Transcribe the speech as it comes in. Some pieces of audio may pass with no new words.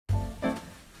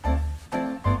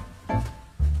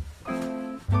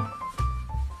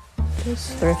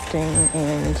Just thrifting,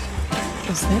 and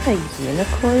is that a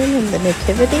unicorn in the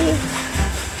nativity?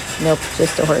 Nope,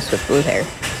 just a horse with blue hair.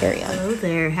 Carry on. Hello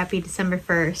there, happy December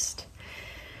 1st.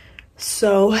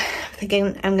 So, I'm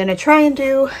thinking I'm gonna try and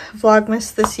do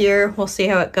Vlogmas this year. We'll see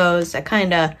how it goes. I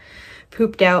kind of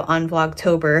pooped out on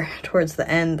Vlogtober towards the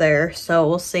end there, so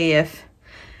we'll see if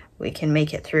we can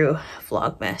make it through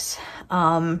Vlogmas.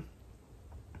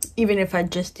 Even if I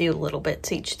just do little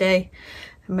bits each day,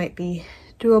 it might be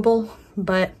doable,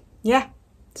 but yeah.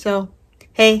 So,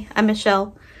 hey, I'm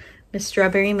Michelle, Miss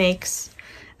Strawberry Makes.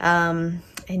 I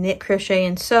knit, crochet,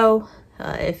 and sew.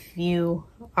 If you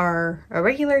are a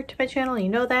regular to my channel, you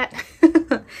know that.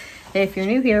 If you're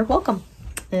new here, welcome.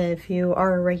 If you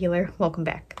are a regular, welcome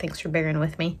back. Thanks for bearing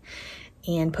with me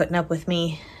and putting up with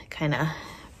me kind of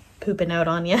pooping out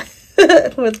on you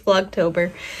with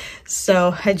Vlogtober.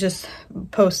 So I just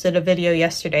posted a video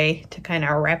yesterday to kind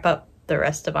of wrap up the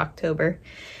rest of October.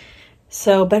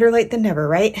 So better late than never,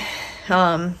 right?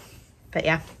 But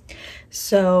yeah.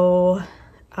 So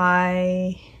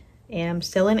I am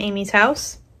still in Amy's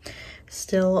house,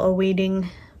 still awaiting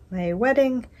my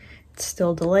wedding. It's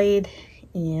still delayed,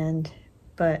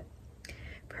 but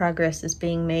progress is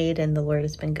being made and the Lord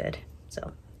has been good.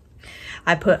 So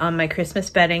I put on my Christmas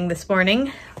bedding this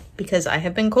morning because I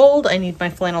have been cold. I need my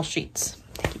flannel sheets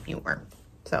to keep me warm.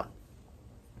 So,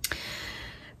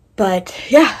 but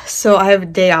yeah, so I have a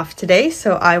day off today.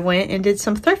 So I went and did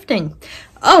some thrifting.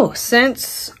 Oh,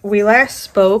 since we last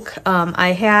spoke,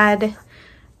 I had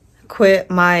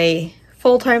quit my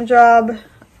full-time job,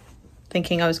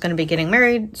 thinking I was going to be getting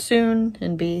married soon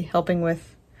and be helping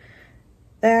with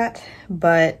that.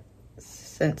 But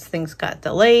since things got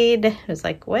delayed, I was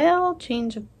like, well,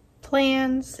 change of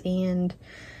plans, and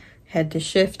had to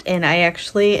shift. And I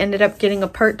actually ended up getting a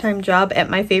part-time job at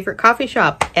my favorite coffee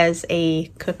shop as a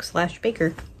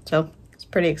cook/baker. So it's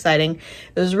pretty exciting.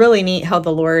 It was really neat how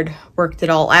the Lord worked it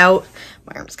all out.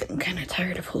 My arm's getting kind of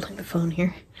tired of holding the phone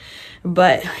here.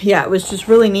 But yeah, it was just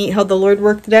really neat how the Lord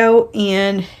worked it out,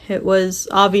 and it was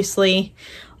obviously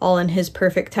all in his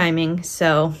perfect timing.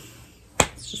 So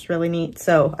it's just really neat.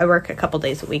 So I work a couple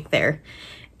days a week there,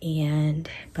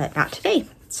 but not today.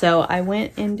 So I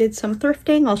went and did some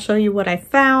thrifting. I'll show you what I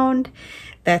found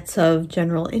that's of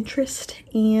general interest,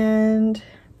 and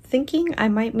thinking I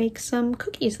might make some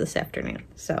cookies this afternoon.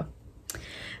 So,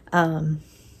 oh,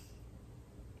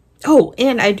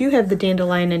 and I do have the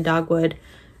dandelion and dogwood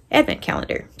advent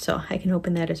calendar, so I can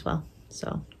open that as well.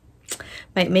 So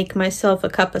might make myself a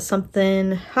cup of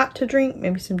something hot to drink,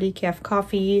 maybe some decaf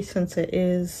coffee, since it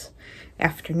is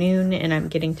afternoon and I'm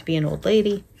getting to be an old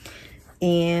lady.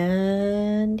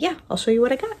 And yeah, I'll show you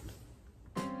what I got.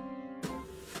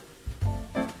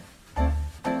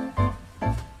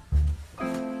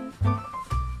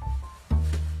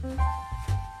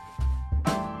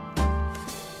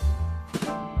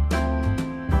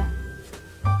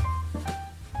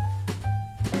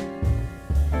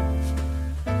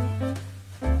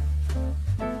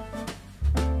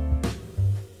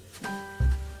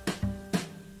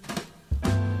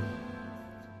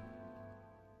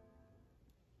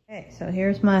 Okay, so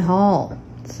here's my haul.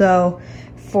 So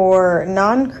for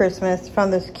non-Christmas,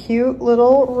 found this cute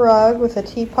little rug with a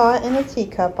teapot and a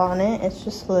teacup on it. It's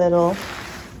just little.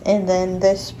 And then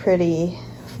this pretty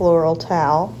floral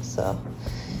towel. So,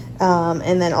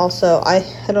 and then also, I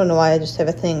don't know why I just have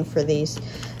a thing for these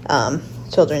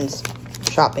children's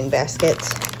shopping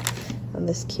baskets. And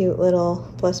this cute little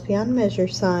Blessed Beyond Measure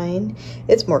sign.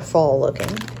 It's more fall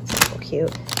looking. It's so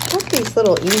cute. I love these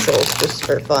little easels just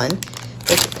for fun.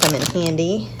 This would come in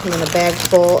handy. And then a bag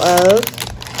full of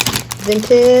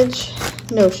vintage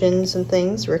notions and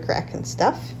things, rickrack and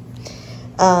stuff.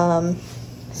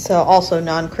 So also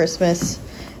non-Christmas,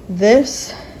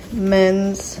 this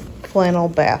men's flannel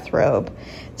bathrobe.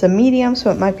 It's a medium,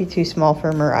 so it might be too small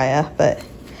for Mariah, but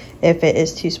if it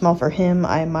is too small for him,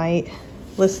 I might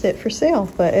list it for sale.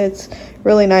 But it's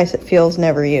really nice. It feels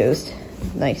never used.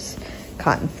 Nice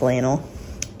cotton flannel.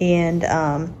 And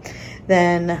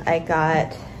then I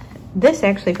got this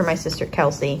actually for my sister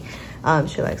Kelsey.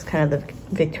 She likes kind of the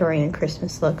Victorian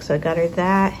Christmas look, so I got her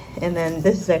that. And then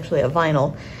this is actually a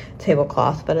vinyl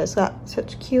tablecloth, but it's got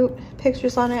such cute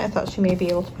pictures on it. I thought she may be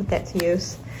able to put that to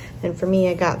use. And for me,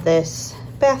 I got this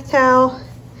bath towel,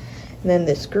 and then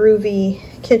this groovy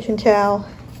kitchen towel,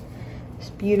 this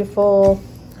beautiful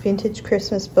vintage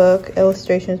Christmas book,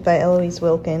 illustrations by Eloise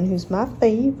Wilkin, who's my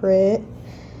favorite.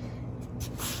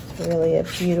 Really a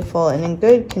beautiful and in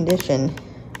good condition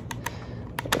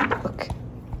book.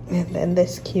 And then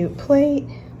this cute plate,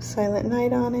 Silent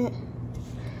Night on it,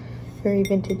 very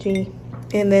vintagey.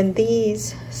 And then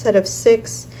these set of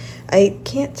 6, I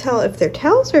can't tell if they're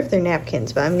towels or if they're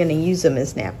napkins, but I'm going to use them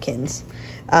as napkins.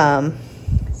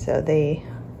 So they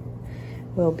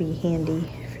will be handy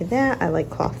for that. I like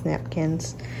cloth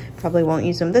napkins. Probably won't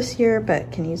use them this year,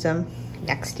 but can use them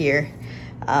next year,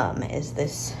 as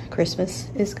this Christmas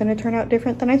is going to turn out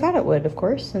different than I thought it would, of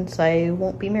course, since I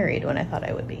won't be married when I thought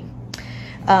I would be.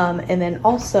 And then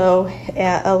also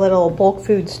at a little bulk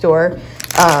food store,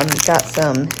 got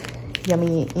some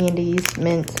yummy Andes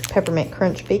mint peppermint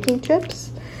crunch baking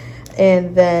chips,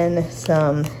 and then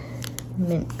some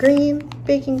mint green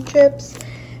baking chips,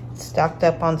 stocked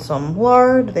up on some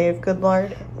lard. They have good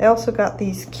lard. I also got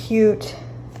these cute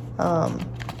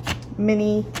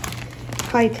mini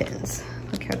pie tins.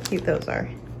 Look how cute those are.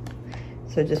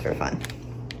 So just for fun.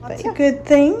 But yeah, good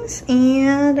things,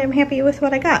 and I'm happy with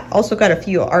what I got. Also got a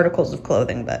few articles of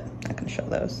clothing, but I'm not gonna show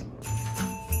those.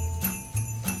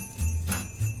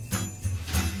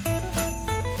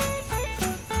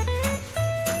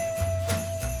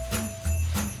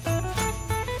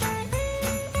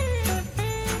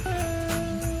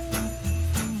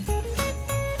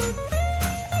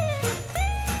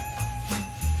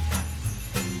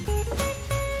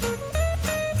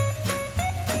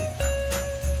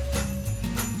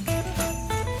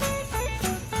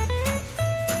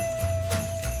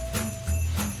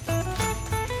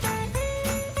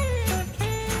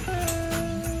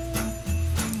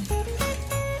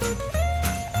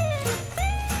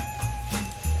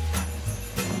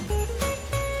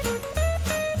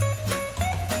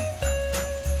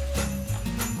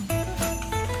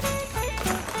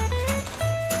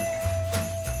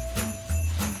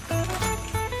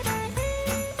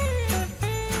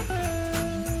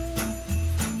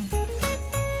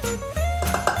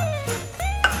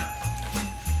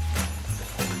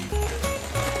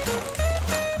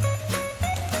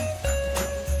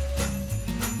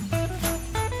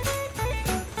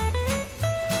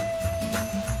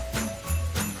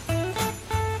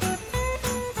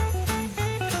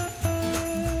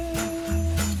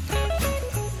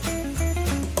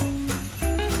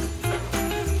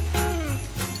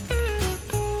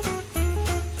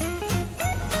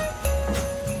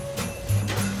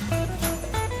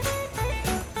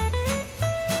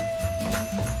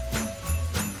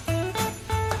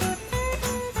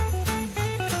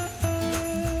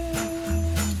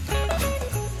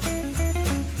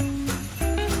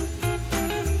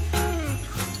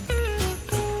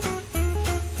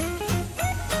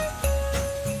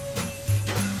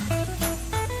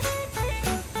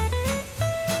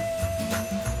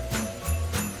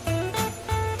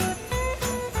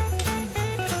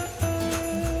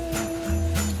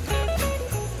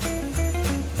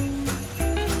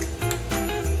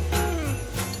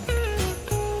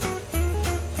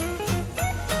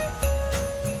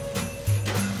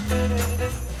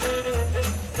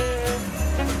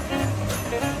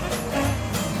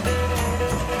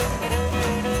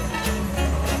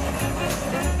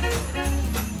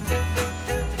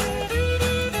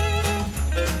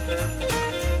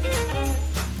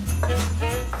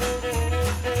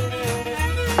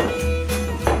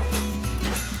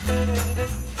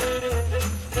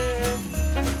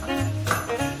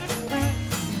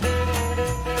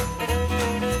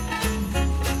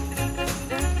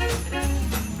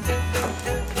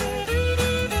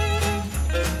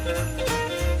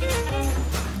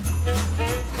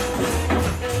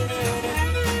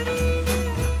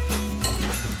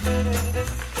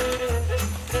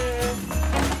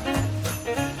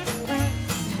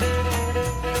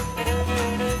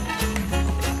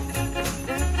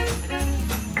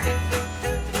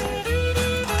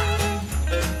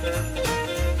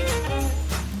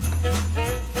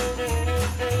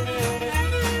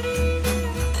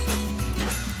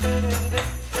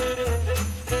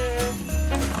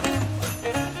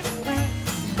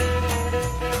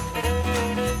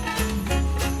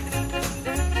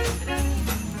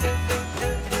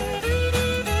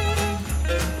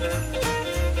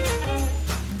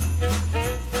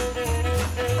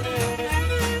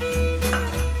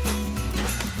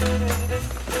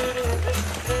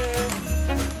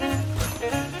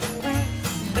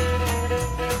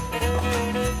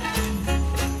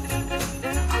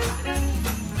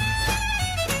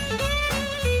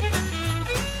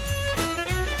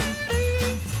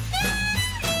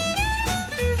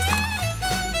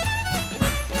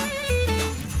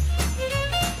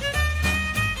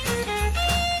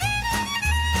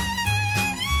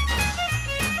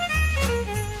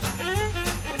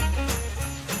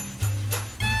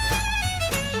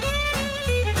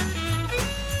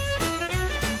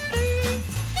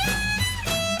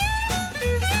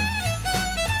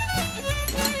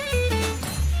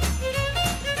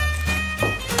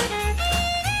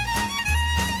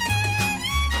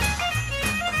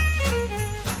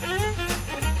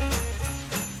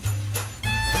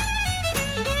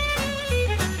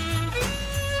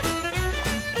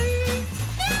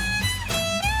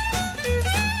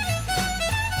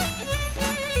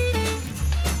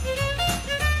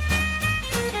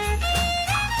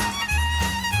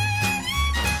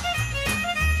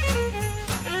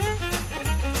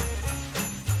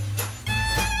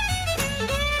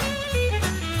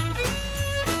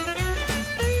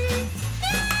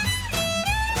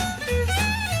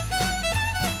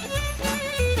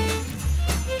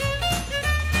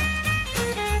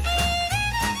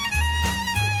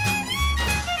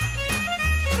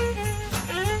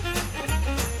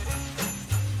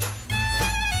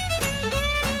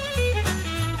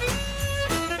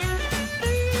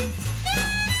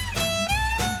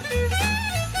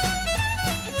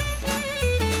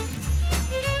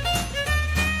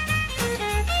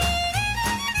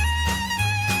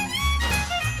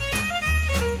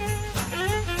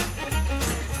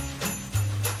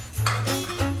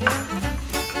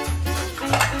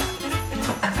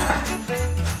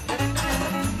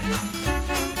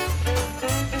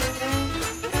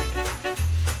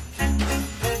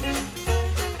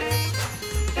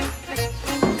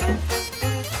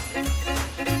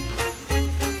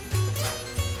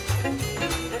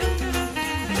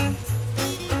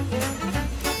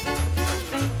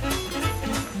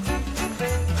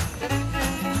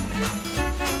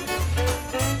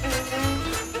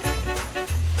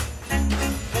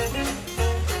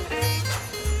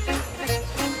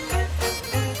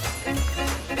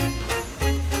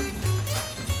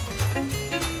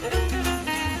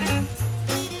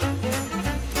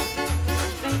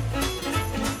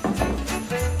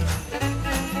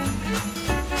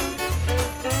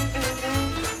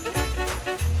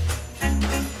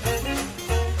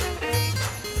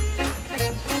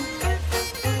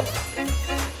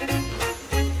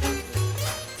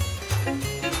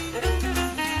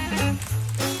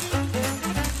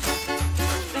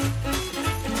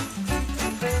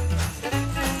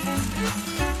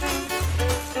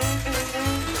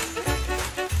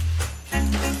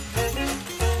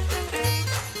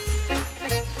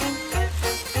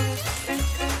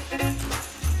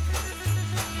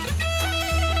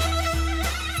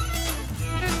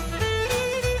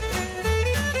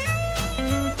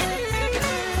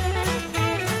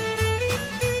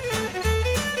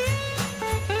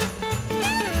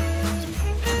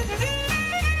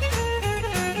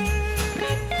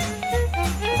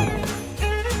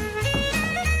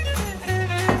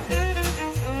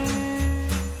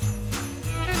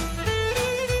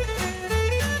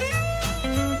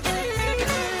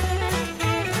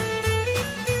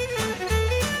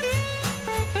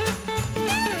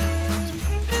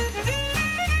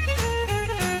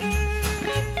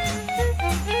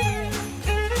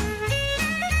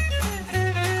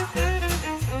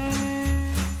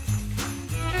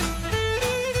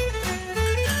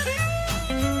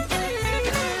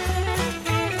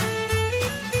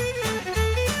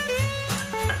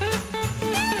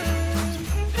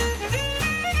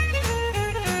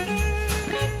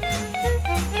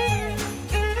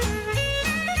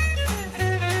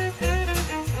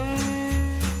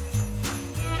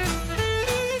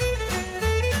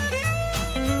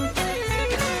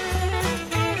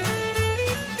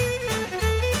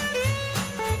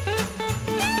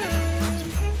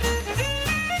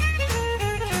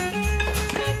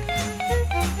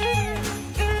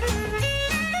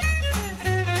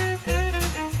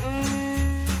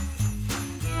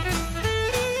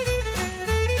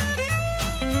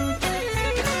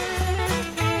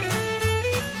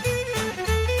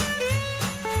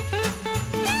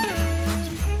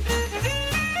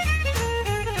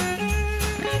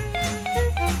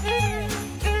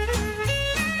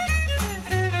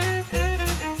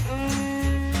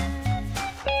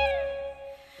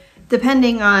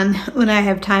 depending on when I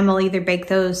have time, I'll either bake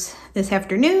those this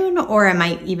afternoon or I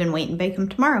might even wait and bake them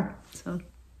tomorrow. So,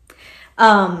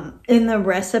 in the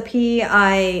recipe,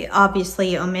 I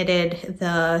obviously omitted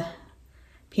the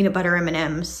peanut butter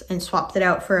M&Ms and swapped it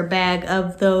out for a bag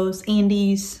of those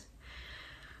Andes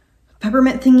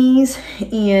peppermint thingies.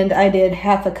 And I did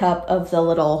half a cup of the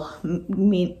little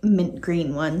mint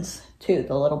green ones too,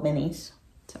 the little minis.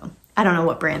 So I don't know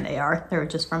what brand they are. They were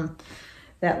just from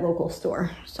that local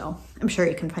store. So I'm sure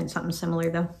you can find something similar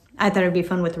though. I thought it'd be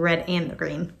fun with the red and the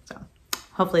green. So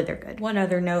hopefully they're good. One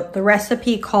other note, the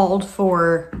recipe called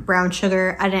for brown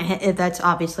sugar. I didn't, that's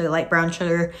obviously light brown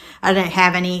sugar. I didn't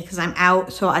have any because I'm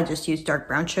out, so I just used dark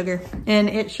brown sugar. And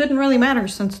it shouldn't really matter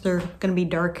since they're gonna be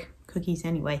dark cookies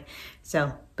anyway.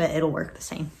 So, but it'll work the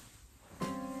same.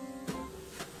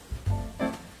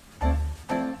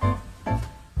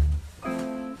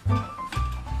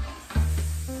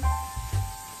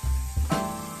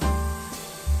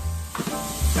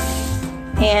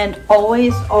 And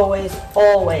always, always,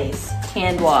 always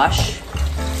hand wash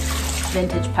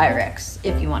vintage Pyrex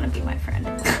if you want to be my friend.